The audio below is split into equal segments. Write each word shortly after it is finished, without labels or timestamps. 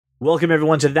Welcome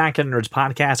everyone to That Kind of Nerds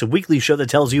Podcast, a weekly show that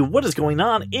tells you what is going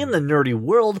on in the nerdy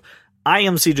world. I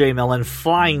am CJ Mellon,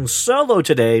 flying solo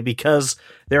today because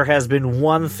there has been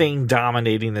one thing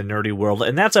dominating the nerdy world,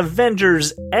 and that's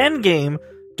Avengers Endgame.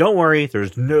 Don't worry,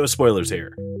 there's no spoilers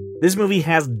here. This movie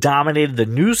has dominated the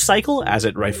news cycle, as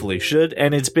it rightfully should,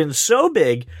 and it's been so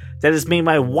big that it's made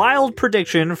my wild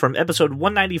prediction from episode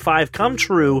 195 come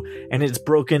true, and it's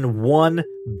broken $1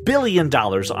 billion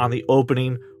on the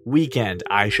opening weekend.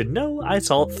 I should know, I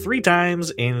saw it 3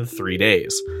 times in 3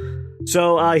 days.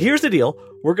 So here's the deal.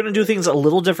 We're going to do things a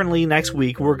little differently next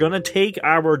week. We're going to take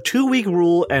our 2-week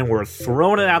rule and we're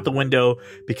throwing it out the window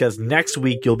because next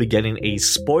week you'll be getting a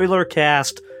spoiler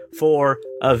cast for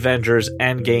Avengers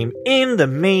Endgame in the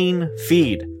main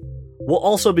feed. We'll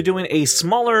also be doing a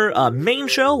smaller main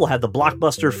show. We'll have the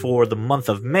blockbuster for the month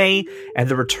of May and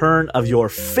the return of your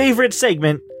favorite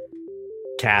segment,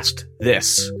 Cast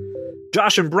This.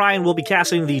 Josh and Brian will be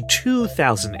casting the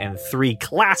 2003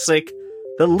 classic,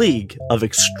 The League of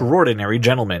Extraordinary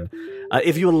Gentlemen.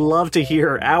 If you would love to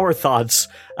hear our thoughts,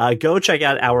 go check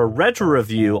out our retro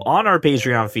review on our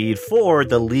Patreon feed for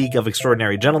The League of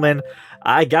Extraordinary Gentlemen.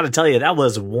 I gotta tell you, that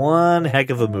was one heck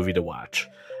of a movie to watch.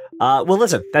 Well,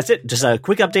 listen, that's it. Just a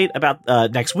quick update about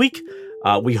next week.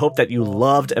 We hope that you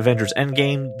loved Avengers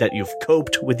Endgame, that you've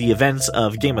coped with the events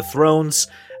of Game of Thrones,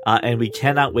 and we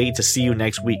cannot wait to see you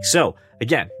next week. So,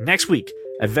 again, next week,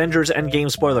 Avengers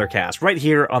Endgame spoiler cast right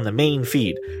here on the main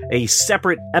feed. A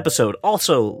separate episode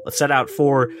also set out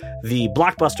for the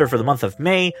blockbuster for the month of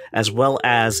May, as well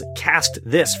as Cast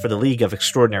This for the League of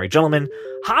Extraordinary Gentlemen.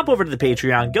 Hop over to the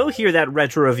Patreon, go hear that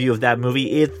retro review of that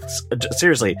movie. It's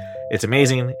seriously, it's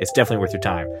amazing. It's definitely worth your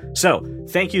time. So,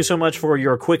 thank you so much for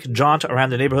your quick jaunt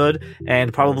around the neighborhood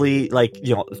and probably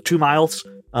 2 miles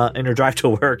in your drive to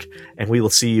work, and we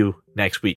will see you next week.